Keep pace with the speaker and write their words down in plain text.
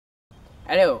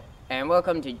Hello, and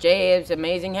welcome to JF's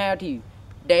Amazing How To.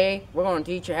 Today, we're going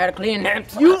to teach you how to clean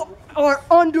naps. You are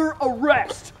under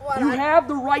arrest. You have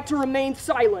the right to remain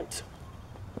silent.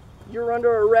 You're under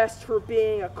arrest for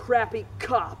being a crappy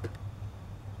cop.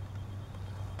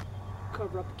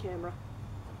 Cover up the camera.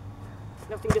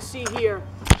 Nothing to see here.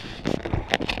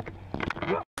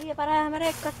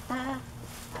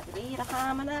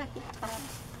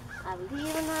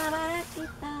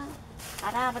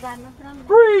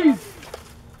 Breathe!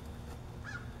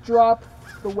 Drop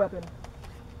the weapon.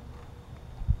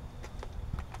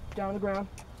 Down on the ground.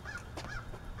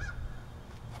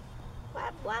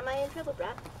 Why am I in trouble, bro?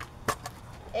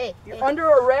 Hey, You're under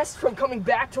arrest from coming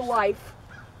back to life,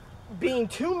 being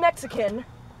too Mexican,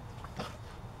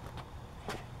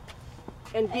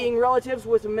 and being relatives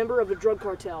with a member of a drug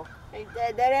cartel. Hey,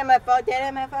 that ain't my fault. That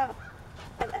ain't my fault.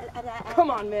 Come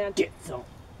on, man. Get some.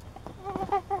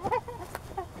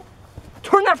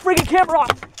 Turn that freaking camera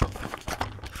off!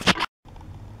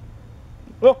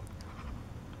 Well,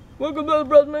 welcome to the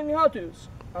Brothers Amazing How To's.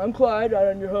 I'm Clyde,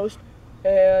 I'm your host,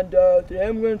 and today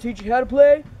I'm going to teach you how to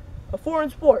play a foreign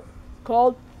sport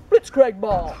called Blitzkrieg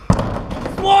ball.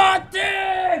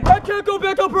 Swatting! I can't go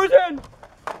back to prison!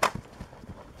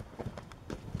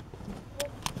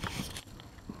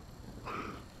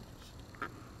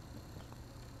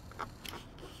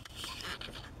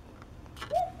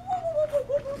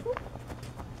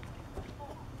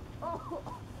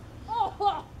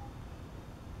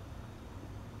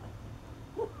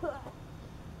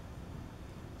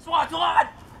 SWAT!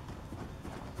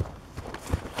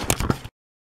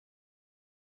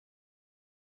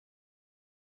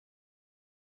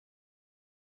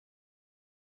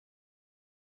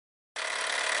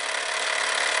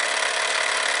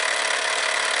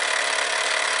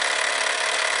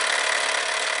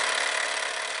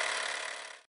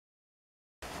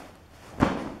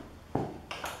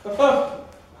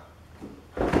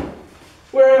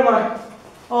 Where am I?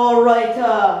 All right,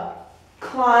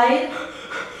 Clyde.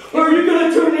 Are you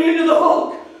gonna turn me into the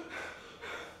Hulk?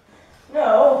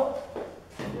 No.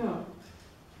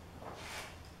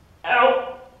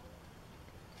 Ow!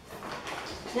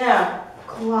 Now,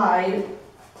 Clyde,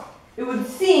 it would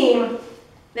seem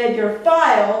that your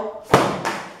file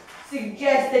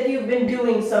suggests that you've been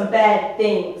doing some bad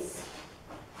things.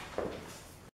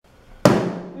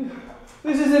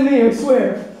 This isn't me, I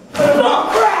swear. Oh,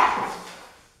 crap!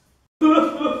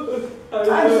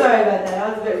 I'm sorry about that. I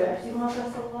was a bit rash. You want a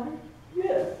glass of water?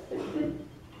 Yeah.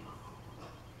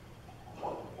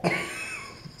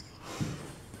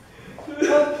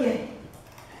 Okay.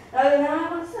 Now I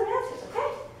want some answers, okay?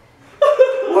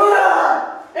 What?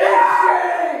 It's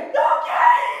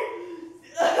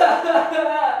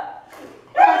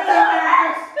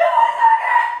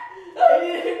I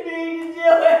didn't mean to do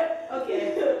it. Okay.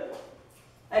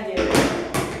 I did it.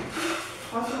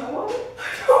 Want some water?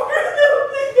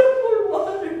 I don't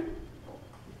water.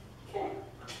 Okay.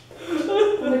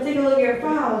 I'm gonna take a look at your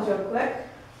files real quick.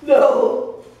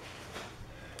 No.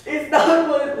 It's not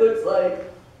what it looks like.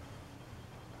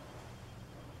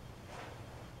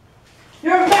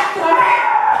 You're a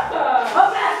masterpiece! A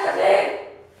masterpiece!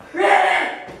 Really?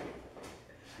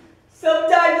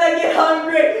 Sometimes I get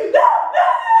hungry. No!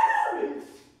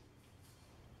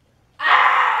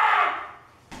 Ah!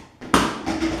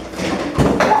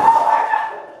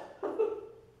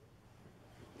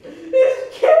 This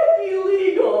can't be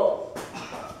legal.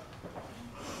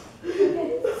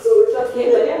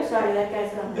 Okay, buddy, I'm sorry that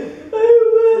guy's gone. I'm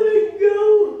letting go.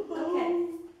 Okay.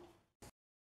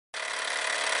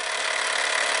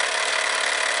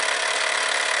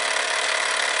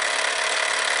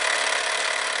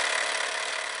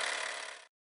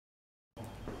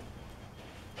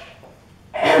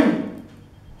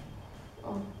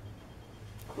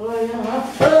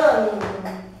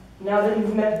 Now that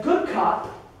you've met good cop,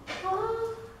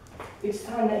 it's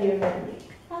time that you met me.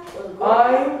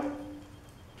 I'm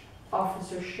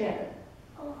Officer Shannon.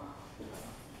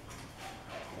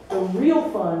 The real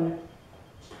fun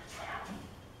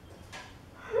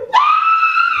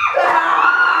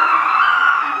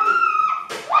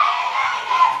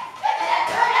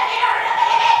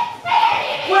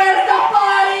Where's the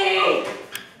body?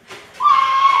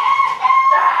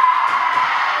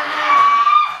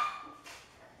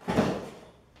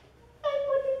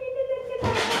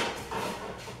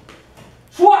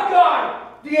 SWAT guy!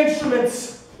 The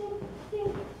instruments!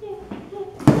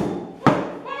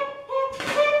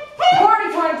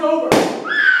 Party time's over!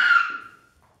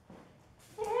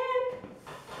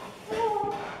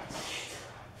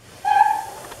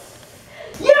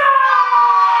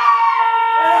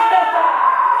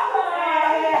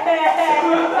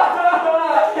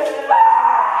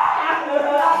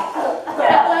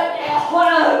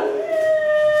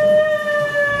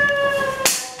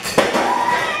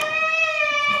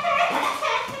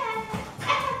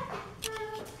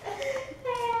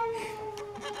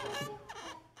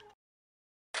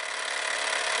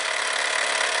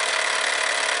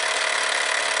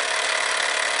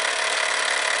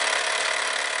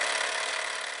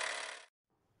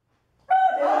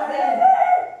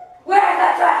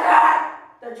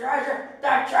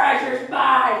 The treasure's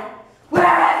mine! Where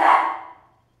is it?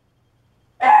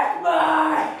 It's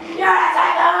mine! Yes, I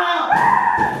know!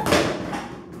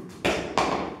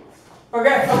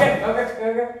 Okay.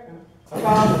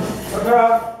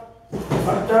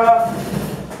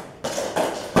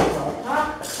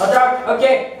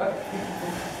 Okay.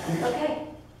 Okay.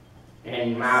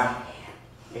 In my...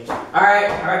 Alright,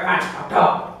 fine. I'll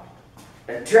talk.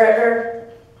 The treasure...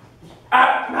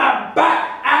 Up my butt!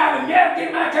 I will never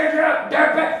get my treasure up,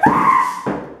 dirtbag!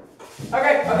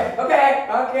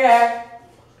 Okay.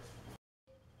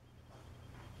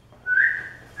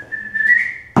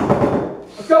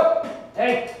 Let's go.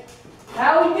 Hey,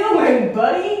 how we doing,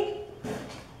 buddy?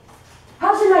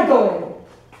 How's your night going?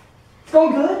 It's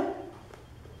going good?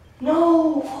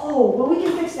 No. Oh, well, we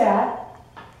can fix that.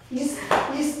 You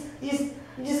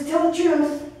just tell the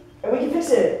truth, and we can fix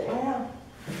it. Yeah.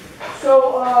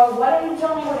 So, why don't you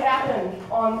tell me what happened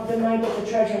on the night that the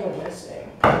treasure went missing?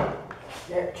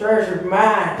 That treasure's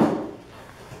mine.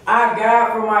 I got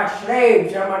it from my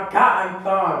slaves on my cotton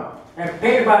farm and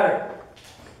peanut butter.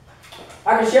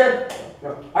 I can share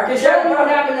Tell me what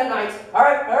happened that night.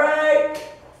 Alright.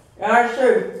 That's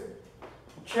true.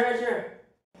 Treasure.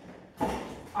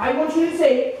 I want you to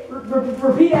say,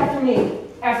 repeat after me,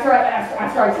 after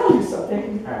I tell you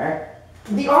something. Alright.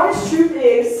 The honest truth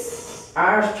is...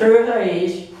 Honest truth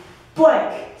is,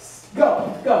 blank.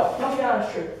 Go. Tell me the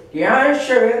honest truth. the honest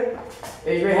truth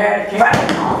is we had a king.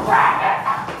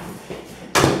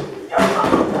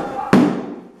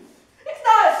 It's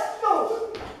not!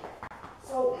 No!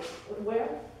 So, where?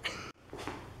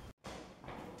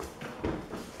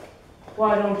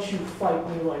 Why don't you fight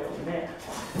me like a man?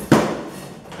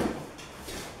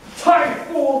 Time,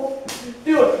 fool!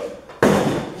 Do it!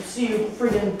 We'll see you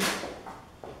friggin'...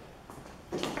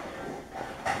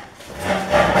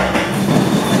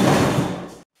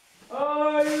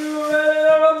 Are you ready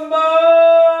to rumble?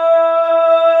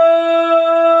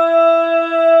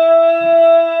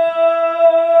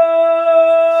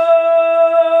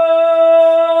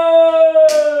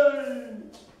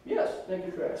 Yes, thank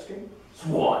you for asking.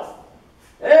 What?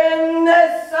 In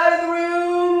this side of the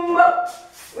room,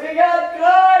 we got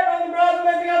Clyde from the Brothers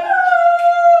Mexico.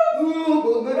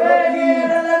 Weighing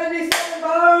 117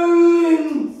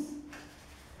 pounds.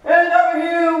 And over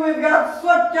here we've got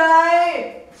SWAT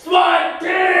guy. SWAT team!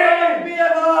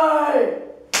 BFI.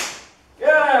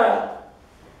 Yeah.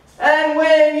 And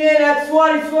weighing in at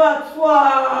SWAT. And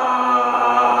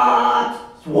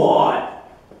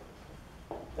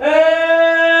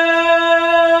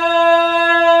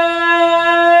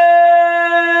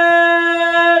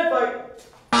fight.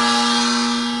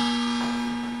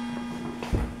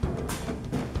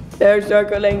 They're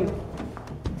circling.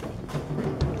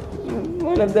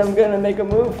 One of them gonna make a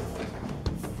move.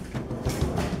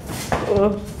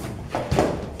 Oh.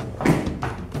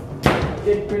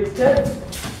 Getting pretty tense.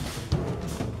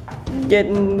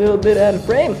 Getting a little bit out of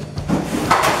frame.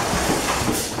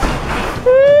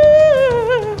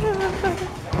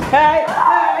 Hey!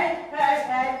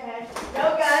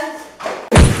 No guns!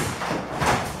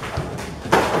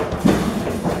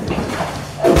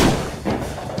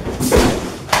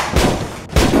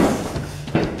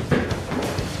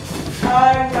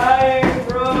 I'm dying,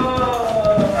 bro!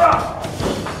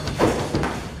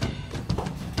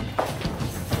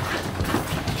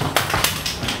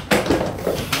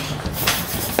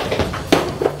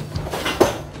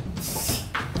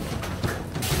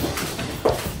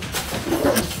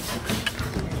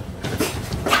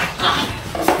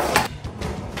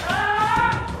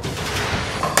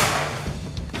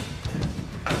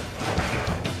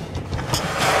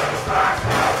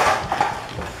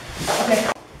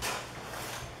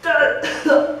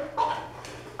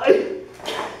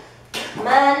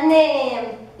 My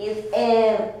name is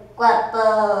El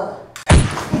Guapo.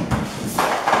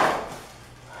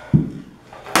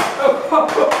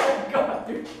 Oh God,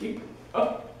 you're deep.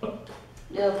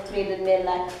 You've treated me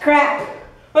like crap.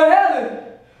 I haven't!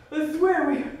 I swear,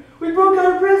 we broke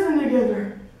out of prison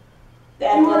together.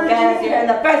 That's You what wanted got us to- here in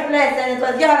the first place, and it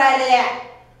was your idea.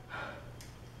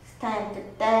 It's time to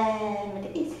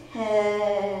diamond his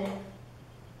head.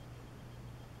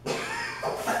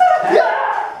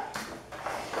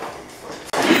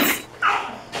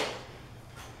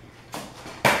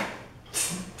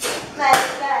 My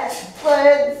last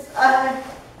words are,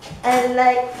 I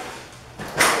like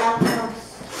tacos.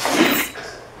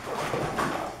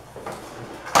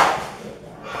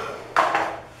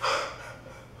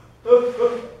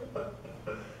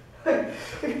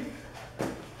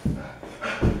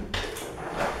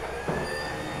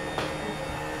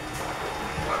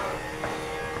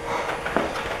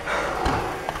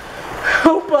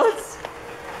 Help us!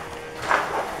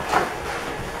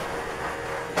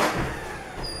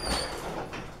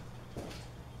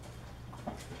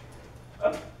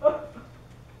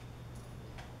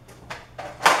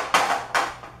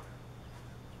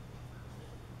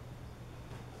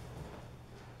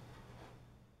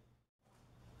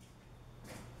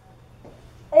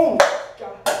 Oh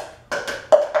God.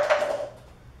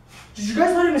 Did you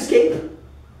guys let him escape?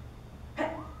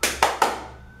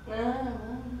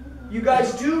 You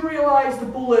guys do realize the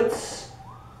bullets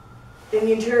in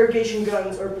the interrogation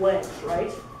guns are blank, right?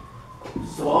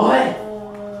 So what?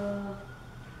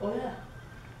 Oh yeah.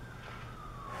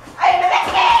 I'm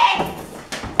investigating!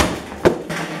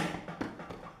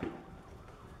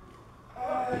 I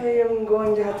am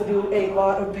going to have to do a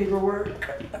lot of paperwork.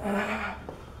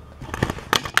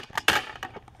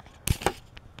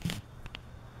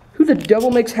 Who the devil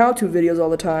makes how-to videos all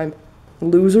the time?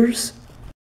 Losers?